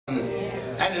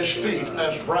and his feet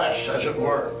as brass, as it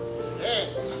were.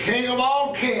 King of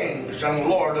all kings and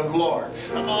Lord of lords.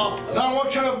 Now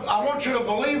I want you to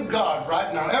believe God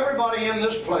right now. Everybody in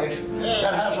this place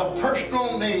that has a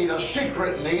personal need, a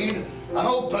secret need, an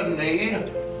open need,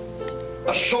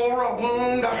 a sore, a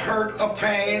wound, a hurt, a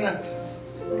pain,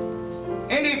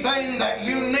 anything that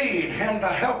you need him to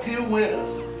help you with,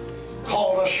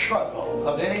 called a struggle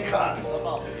of any kind,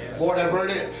 whatever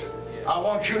it is. I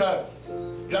want you to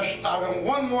just, I want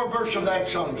one more verse of that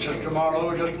song, Sister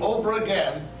Marlow, just over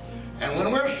again. And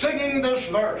when we're singing this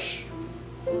verse,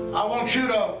 I want you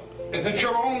to, if it's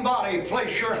your own body,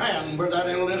 place your hand where that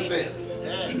illness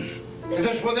is. If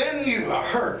it's within you, a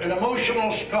hurt, an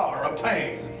emotional scar, a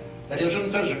pain that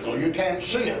isn't physical, you can't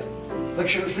see it,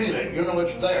 but you feel it, you know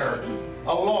it's there,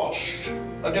 a loss,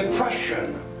 a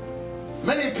depression.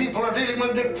 Many people are dealing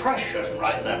with depression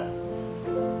right now.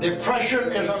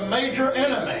 Depression is a major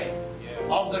enemy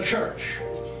of the church,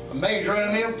 a major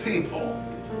enemy of people.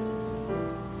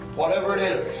 Whatever it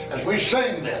is, as we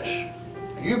sing this,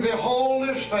 you behold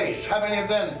his face. Haven't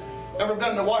you ever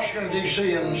been to Washington,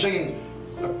 D.C. and seen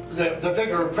the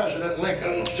figure of President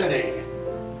Lincoln sitting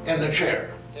in the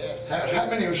chair?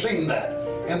 Haven't you seen that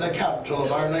in the capital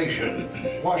of our nation,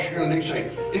 Washington, D.C.?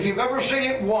 If you've ever seen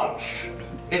it once,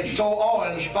 it's so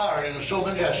awe-inspiring and so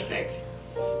majestic.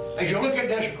 As you look at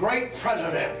this great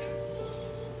president,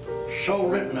 so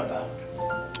written about,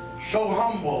 so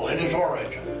humble in his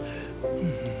origin,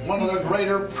 one of the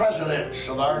greater presidents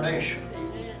of our nation,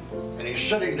 and he's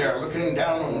sitting there looking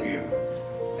down on you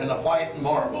in the white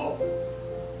marble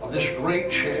of this great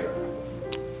chair.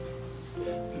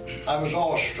 I was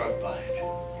awestruck by it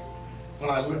when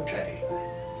I looked at him.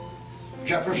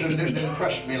 Jefferson didn't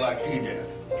impress me like he did.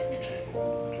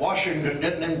 Washington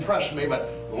didn't impress me, but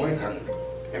Lincoln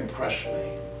impressed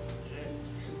me.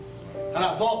 And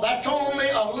I thought, that's only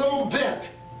a little bit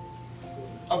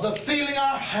of the feeling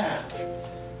I have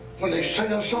when they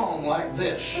sing a song like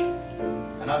this.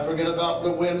 And I forget about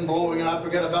the wind blowing, and I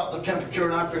forget about the temperature,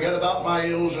 and I forget about my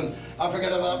ills, and I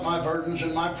forget about my burdens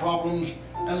and my problems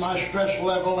and my stress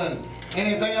level and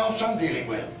anything else I'm dealing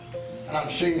with. And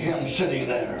I'm seeing him sitting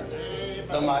there,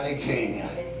 the mighty King.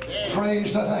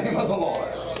 Praise the name of the Lord.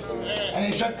 And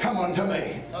he said, come unto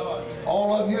me,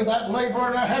 all of you that labor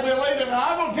and are heavy laden, and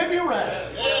I will give you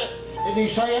rest. Did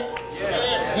he say it?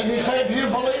 Did he say it? Do you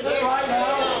believe it right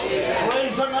now?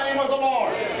 Praise the name of the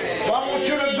Lord. So I want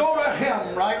you to go to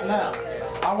him right now.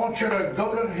 I want you to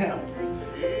go to him.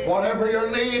 Whatever your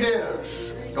need is.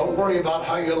 Don't worry about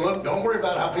how you look. Don't worry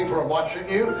about how people are watching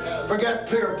you. Forget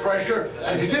peer pressure.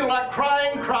 And if you feel like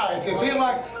crying, cry. If you feel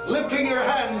like lifting your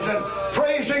hands and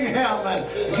praising him, and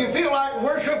if you feel like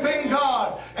worshiping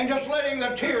God and just letting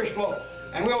the tears flow,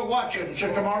 and we'll watch it. And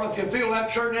Sister Marlow, if you feel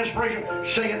that certain inspiration,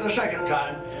 sing it the second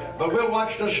time. But we'll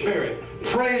watch the Spirit.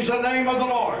 Praise the name of the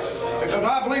Lord. Because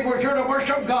I believe we're here to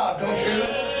worship God, don't you?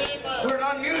 We're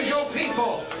an unusual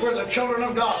people. We're the children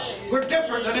of God. We're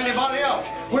different than anybody else.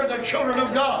 We're the children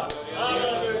of God.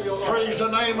 Praise the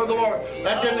name of the Lord.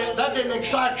 That didn't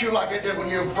excite you like it did when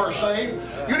you were first saved.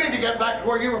 You need to get back to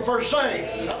where you were first saved.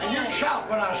 And you shout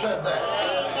when I said that.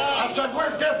 I said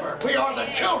we're different. We are the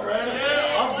children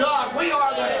of God. We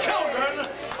are the children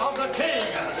of the King.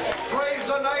 Praise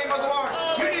the name of the Lord.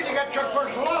 You need to get your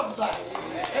first love back.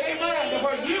 Amen. To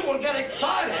where you will get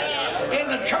excited in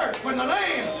the church when the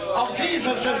name of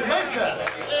Jesus is mentioned.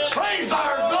 Praise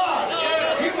our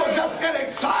God. You will just get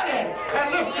excited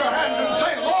and lift your hands and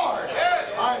say, Lord,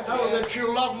 I know that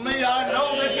you love me. I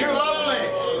know that you love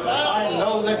me. I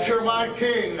know that you're my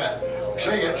King.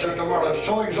 Sing it, Sister Marlow.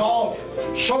 So exalt.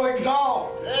 So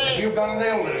exalt. If you've got an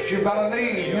illness, you've got a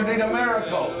need, you need a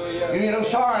miracle, you need a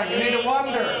sign, you need a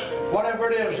wonder, whatever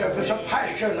it is, if it's a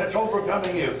passion that's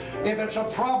overcoming you, if it's a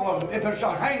problem, if it's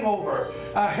a hangover,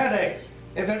 a headache,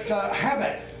 if it's a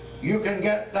habit, you can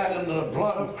get that in the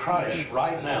blood of Christ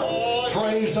right now.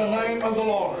 Praise the name of the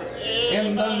Lord.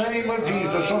 In the name of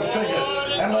Jesus. So sing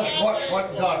it. And let's watch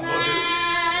what God will do.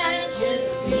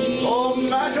 Majesty. Oh,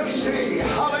 majesty.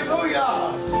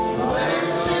 Hallelujah.